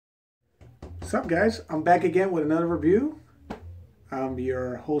What's up, guys? I'm back again with another review. I'm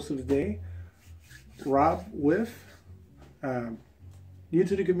your host of the day, Rob with new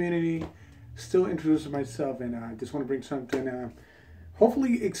to the community, still introducing myself, and I just want to bring something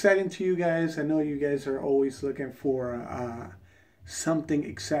hopefully exciting to you guys. I know you guys are always looking for something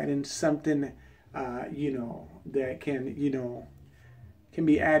exciting, something that can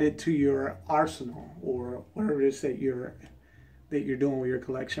be added to your arsenal or whatever it is that you're doing with your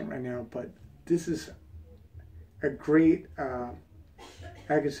collection right now. But this is a great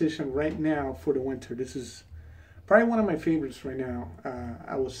acquisition right now for the winter. This is probably one of my favorites right now,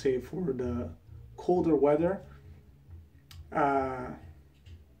 I would say, for the colder weather.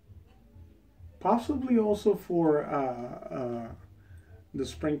 Possibly also for the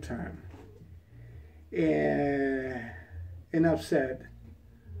springtime. And enough said.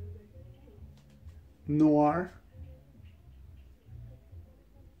 Noir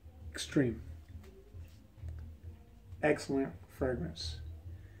Extreme. Excellent fragrance.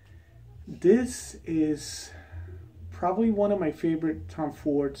 This is probably one of my favorite Tom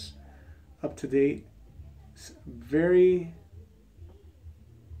Fords up to date. It's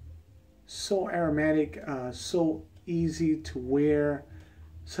so aromatic, so easy to wear,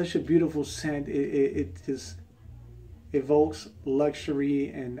 such a beautiful scent. It just evokes luxury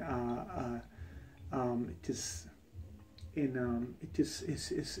and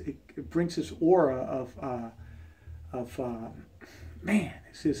it brings this aura of man.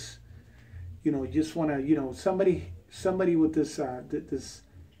 It's just, you just want to, somebody with this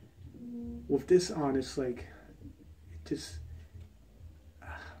on. It's like, it just,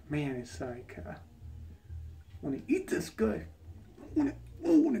 man. It's like, I want to eat this guy. I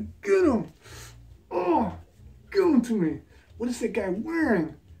want to get him. Oh, give him to me. What is that guy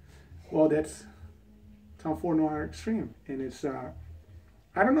wearing? Well, that's Tom Ford Noir Extreme, and it's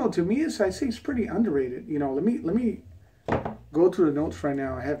I don't know. To me, I say it's pretty underrated. Let me go through the notes right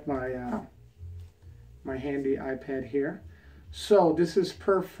now. I have my my handy iPad here. So this is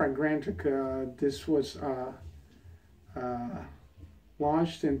per Fragrantica. This was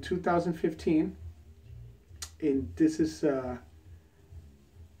launched in 2015, and this is a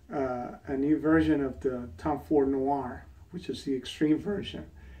new version of the Tom Ford Noir, which is the extreme version.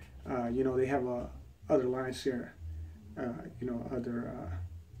 They have other lines here,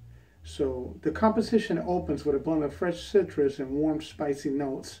 so the composition opens with a blend of fresh citrus and warm spicy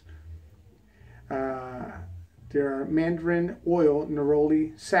notes. There are mandarin oil,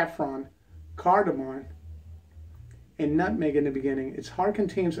 neroli, saffron, cardamon, and nutmeg in the beginning. Its heart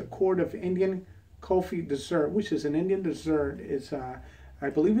contains a quart of Indian kulfi dessert, which is an Indian dessert. It's I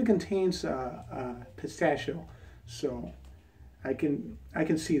believe it contains pistachio. So I can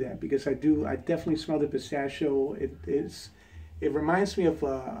see that, because I definitely smell the pistachio. It reminds me of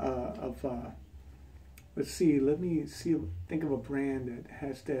let's see, think of a brand that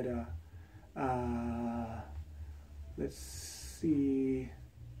has that let's see,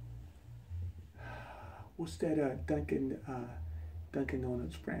 what's that Dunkin'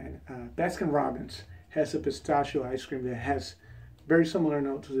 Donuts brand? Baskin Robbins has a pistachio ice cream that has very similar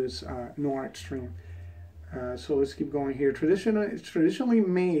note to this Noir Extreme. So let's keep going here. It's traditionally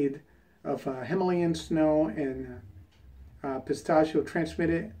made of Himalayan snow and pistachio,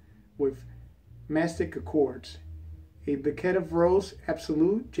 transmitted with mastic accords. A bouquet of rose,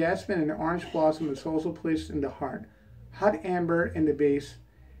 absolute, jasmine, and orange blossom is also placed in the heart. Hot amber in the base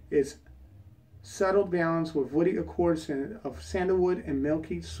is subtle balance with woody accords of sandalwood and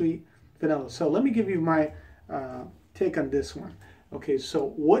milky sweet vanilla. So let me give you my take on this one. Okay, so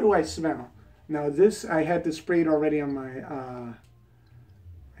what do I smell? Now this, I had this sprayed already on my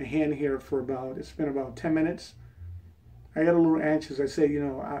hand here for it's been about 10 minutes. I got a little anxious. I said,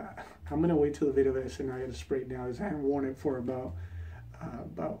 I'm going to wait till the video. I said, no, I got to spray it now, because I haven't worn it for about a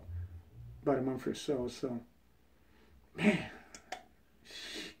month or so. So, man,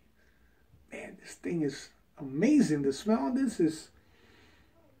 this thing is amazing. The smell of this is,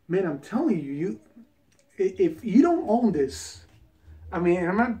 man, I'm telling you, if you don't own this, I mean,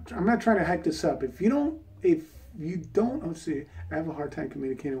 I'm not trying to hype this up. If you don't, let's see, I have a hard time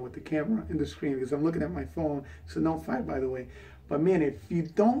communicating with the camera and the screen because I'm looking at my phone. It's a Note 5, by the way. But man, if you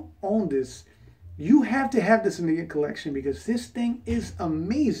don't own this, you have to have this in your collection, because this thing is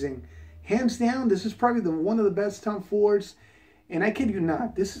amazing. Hands down, this is probably one of the best Tom Fords. And I kid you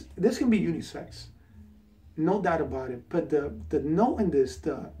not, this can be unisex, no doubt about it. But the note in this,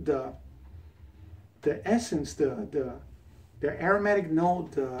 the essence, the aromatic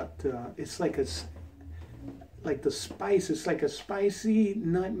note, it's like the spice. It's like a spicy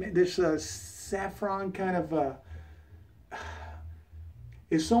nutmeg. There's a saffron kind of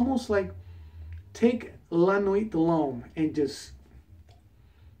it's almost like take La Nuit de l'Homme and just,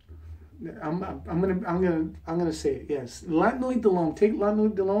 I'm gonna say it. Yes, La Nuit de l'Homme. Take La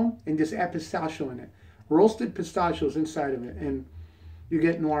Nuit de l'Homme and just add pistachio in it, roasted pistachios inside of it, and you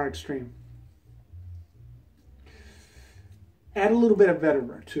get Noir Extreme. Add a little bit of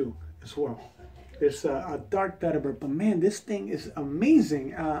vetiver too, as well. It's a dark vetiver, but man, this thing is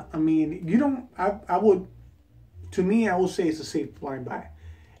amazing. I mean, you don't. I would, to me, I will say it's a safe blind buy.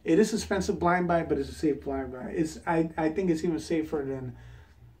 It is expensive blind buy, but it's a safe blind buy. It's I think it's even safer than,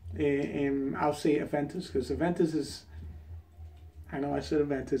 and I'll say Aventus, because Aventus is, I know I said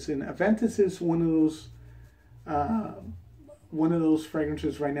Aventus, and Aventus is one of those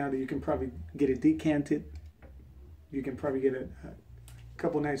fragrances right now that you can probably get it decanted. You can probably get a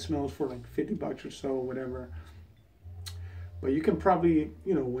couple nice smells for like $50 or so, whatever. But you can probably,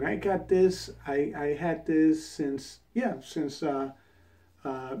 you know, when I got this, I had this since about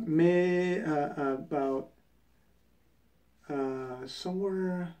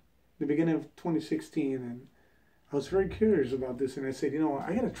somewhere the beginning of 2016, and I was very curious about this, and I said, you know,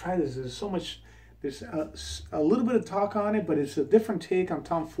 I gotta try this. There's so much, there's a little bit of talk on it, but it's a different take on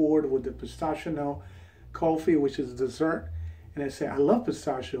Tom Ford with the pistachio kulfi, which is a dessert. And I said, I love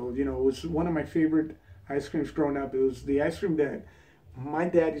pistachio. You know, it was one of my favorite ice creams growing up. It was the ice cream that my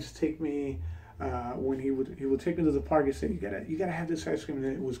dad used to take me when he would take me to the park and say, you gotta have this ice cream.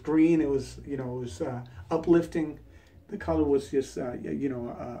 And it was green. It was, you know, it was uplifting. The color was just you know,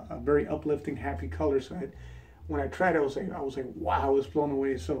 a very uplifting, happy color. So when I tried it, I was like, wow, I was blown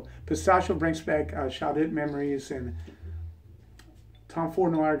away. So pistachio brings back childhood memories, and Tom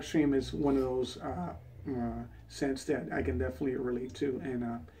Ford Noir Extreme is one of those scents that I can definitely relate to.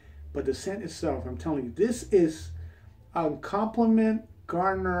 And but the scent itself, I'm telling you, this is a compliment,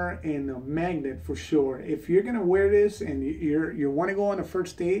 garner, and a magnet for sure. If you're gonna wear this and you want to go on a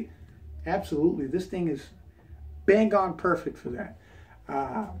first date, absolutely, this thing is bang on perfect for that.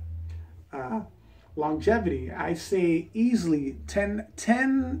 Longevity, I say easily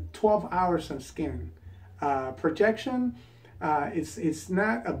 10-12 hours on skin. Projection, it's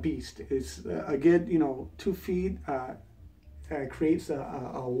not a beast. It's a good, you know, 2 feet. Creates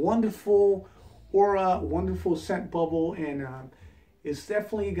a wonderful aura, wonderful scent bubble, and it's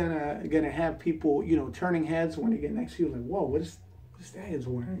definitely gonna have people, you know, turning heads when they get next to you, like, whoa, what is that is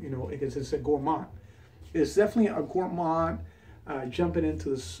wearing? You know, because it's a gourmand. It's definitely a gourmand, jumping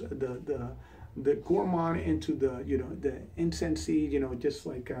into the gourmand into the, you know, the incensey, you know, just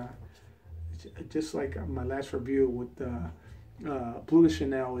like my last review with Blue de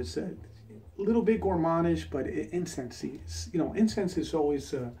Chanel. Is a little bit gourmandish, but incensey. You know, incense is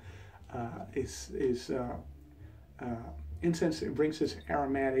always incense. It brings this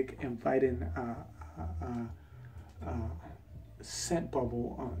aromatic, inviting scent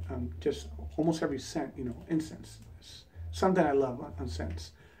bubble on just almost every scent. You know, incense. It's something I love on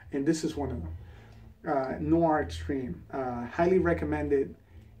scents, and this is one of them. Noir Extreme, highly recommended.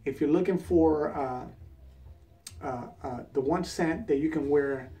 If you're looking for the one scent that you can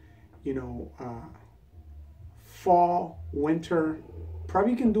wear, you know, fall, winter,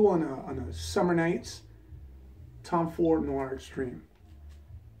 probably you can do on a summer nights, Tom Ford Noir Extreme.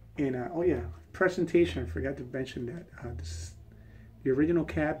 And oh yeah, presentation, I forgot to mention that. This is the original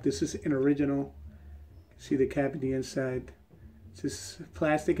cap. This is an original. See the cap in the inside. It's just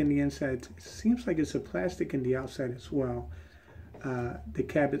plastic in the inside. It seems like it's a plastic in the outside as well. The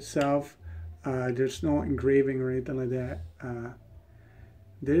cap itself, there's no engraving or anything like that.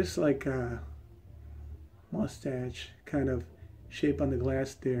 There's like a mustache kind of shape on the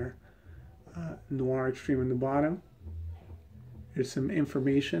glass there. Noir Extreme on the bottom. There's some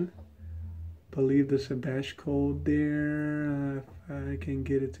information. Believe there's a bash code there. If I can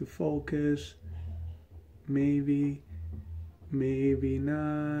get it to focus. Maybe, maybe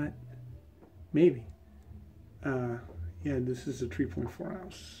not. Maybe. Yeah, this is a 3.4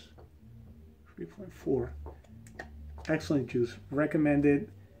 ounce. 3.4. Excellent juice. Recommend it.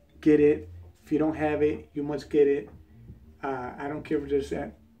 Get it. If you don't have it, you must get it. I don't care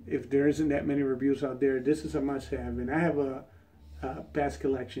if there isn't that many reviews out there. This is a must-have, and I have a vast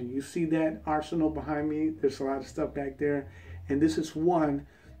collection. You see that arsenal behind me? There's a lot of stuff back there, and this is one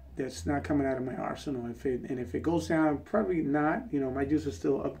that's not coming out of my arsenal. If it goes down, probably not. You know, my juice is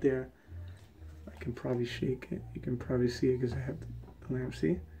still up there. I can probably shake it. You can probably see it because I have the lamp.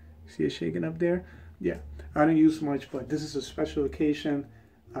 See it shaking up there? Yeah, I don't use much, but this is a special occasion.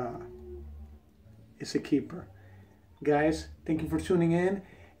 It's a keeper. Guys, thank you for tuning in,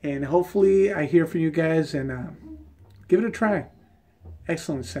 and hopefully I hear from you guys, and give it a try.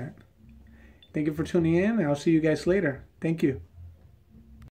 Excellent scent. Thank you for tuning in, and I'll see you guys later. Thank you.